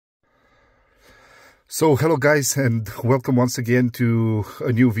So hello guys, and welcome once again to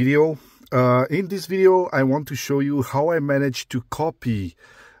a new video. In this video I want to show you how I managed to copy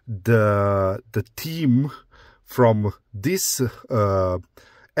the theme from this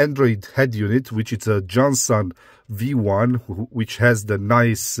Android head unit, which is a Junsun V1, which has the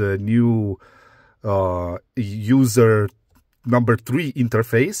nice new user number 3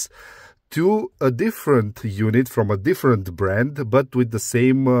 interface, to a different unit from a different brand, but with the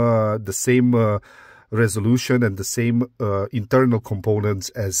same resolution and the same internal components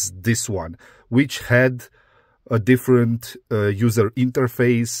as this one, which had a different user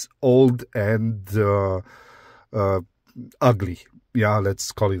interface, old and ugly. Yeah,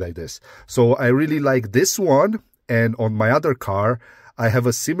 let's call it like this. So I really like this one, and on my other car I have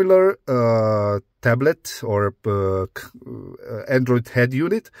a similar tablet or Android head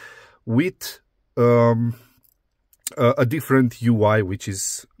unit with a different UI, which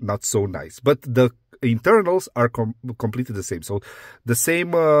is not so nice, but the internals are completely the same. So the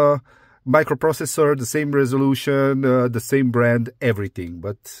same microprocessor, the same resolution, the same brand, everything.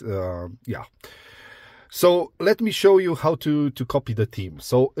 But yeah. So let me show you how to copy the theme.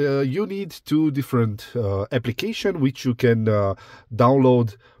 So you need two different applications which you can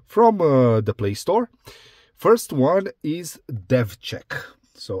download from the Play Store. First one is DevCheck.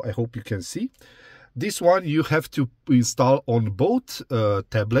 So I hope you can see. This one you have to install on both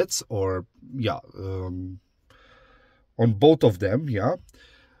tablets, or yeah, on both of them. Yeah.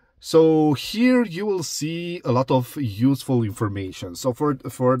 So here you will see a lot of useful information. So for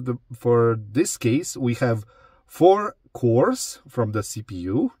this case we have 4 cores from the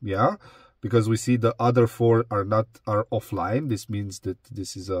CPU. Yeah, because we see the other 4 are offline. This means that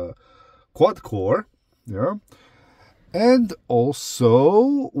this is a quad core. Yeah. And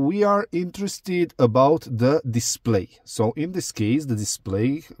also we are interested about the display. So in this case, the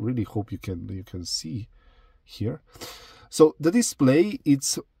display, really hope you can see here. So the display,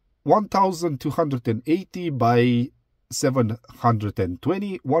 it's 1280 by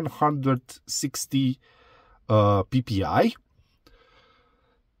 720, 160 ppi.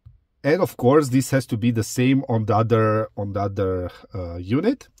 And of course this has to be the same on the other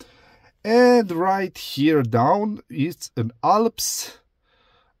unit. And right here down is an Alps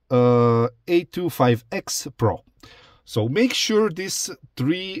A25X Pro. So make sure these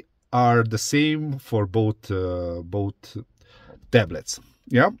 3 are the same for both tablets.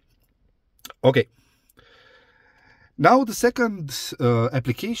 Yeah. Okay. Now the second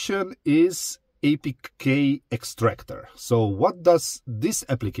application is APK extractor. So what does this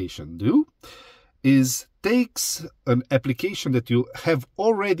application do? Is takes an application that you have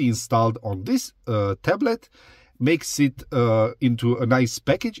already installed on this tablet, makes it into a nice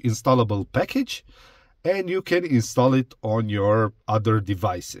package, installable package, and you can install it on your other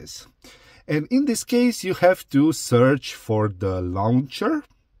devices. And in this case you have to search for the launcher.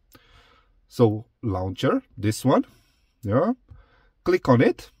 So launcher, this one, yeah, click on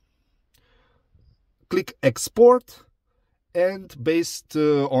it, click export, and based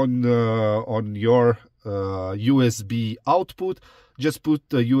on your USB output, just put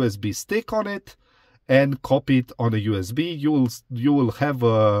the USB stick on it and copy it on a USB. You will have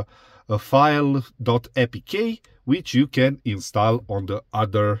a file .apk which you can install on the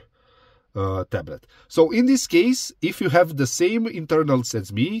other tablet. So in this case, if you have the same internals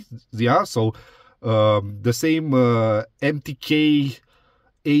as me, yeah, so the same MTK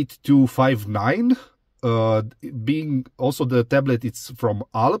 8259, being also the tablet, it's from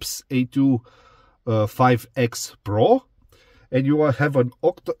Alps A25X Pro, and you will have an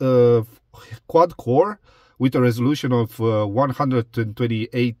quad core with a resolution of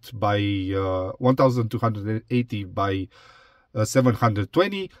 128 by 1280 by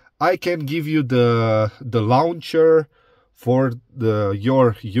 720. I can give you the launcher for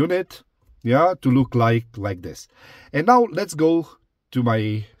your unit, yeah, to look like this. And now let's go to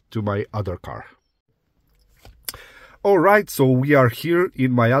my other car. Alright, so we are here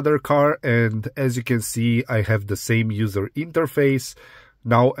in my other car, and as you can see I have the same user interface.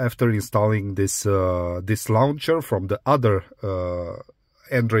 Now after installing this launcher from the other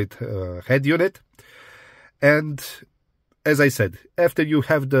Android head unit, and as I said, after you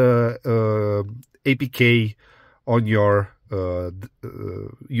have the APK on your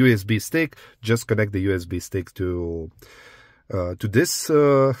USB stick, just connect the USB stick to this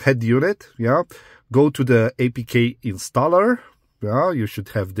head unit. Yeah. Go to the APK installer. Yeah, you should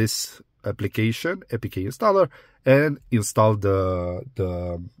have this application, APK installer, and install the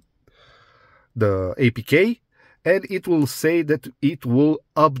APK, and it will say that it will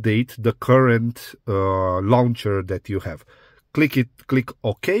update the current launcher that you have. click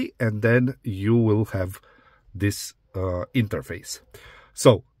OK, and then you will have this interface.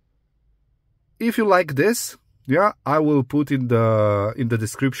 So if you like this, yeah, I will put in the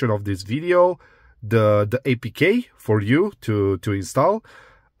description of this video the APK for you to install.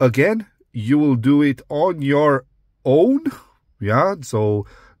 Again, you will do it on your own, yeah, so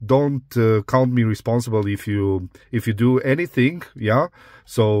don't count me responsible if you do anything, yeah.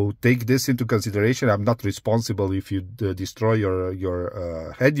 So take this into consideration. I'm not responsible if you destroy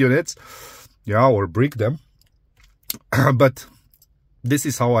your head units, yeah, or break them. But this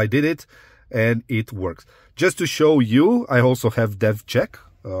is how I did it, and it works. Just to show you, I also have dev check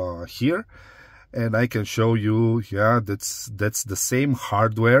here, and I can show you, yeah, that's the same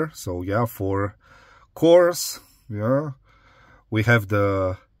hardware. So yeah, for cores, yeah, we have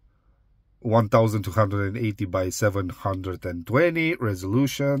the 1280 by 720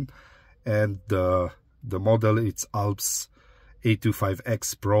 resolution, and the model, it's Alps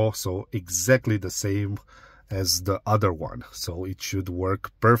A25X Pro, so exactly the same as the other one, so it should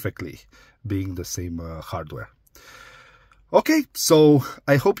work perfectly, being the same hardware. Okay, so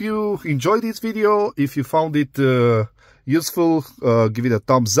I hope you enjoyed this video. If you found it useful, give it a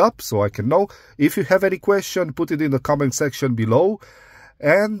thumbs up so I can know. If you have any question, put it in the comment section below.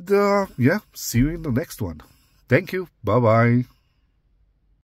 And yeah, see you in the next one. Thank you. Bye-bye.